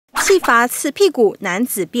气阀刺屁股，男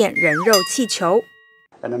子变人肉气球。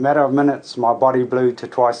In a matter of minutes, my body blew to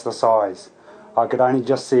twice the size. I could only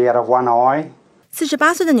just see out of one eye.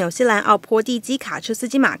 48岁的纽西兰奥坡地基卡车司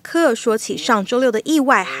机马克说起上周六的意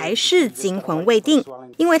外，还是惊魂未定，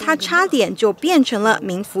因为他差点就变成了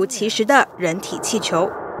名副其实的人体气球。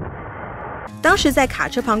当时在卡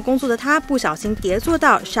车旁工作的他，不小心跌坐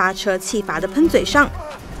到刹车气阀的喷嘴上，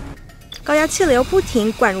高压气流不停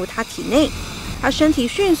灌入他体内，他身体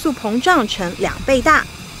迅速膨胀成2倍大，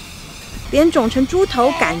脸肿成猪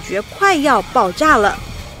头，感觉快要爆炸了。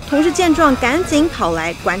同事见状，赶紧跑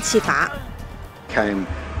来关气阀。Became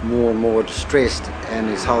more and more distressed,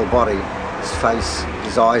 and his whole body, his face,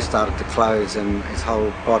 his eyes started to close, and his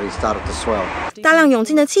whole body started to swell. 大量涌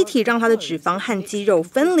进的气体让他的脂肪和肌肉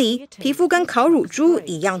分离，皮肤跟烤乳猪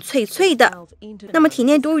一样脆脆的。那么体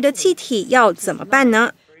内多余的气体要怎么办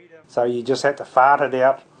呢？ So you just had to fart it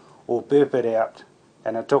out or burp it out,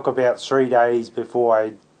 and it took about 3 days before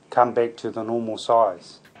I come back to the normal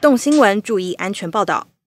size. 动新闻注意安全报道。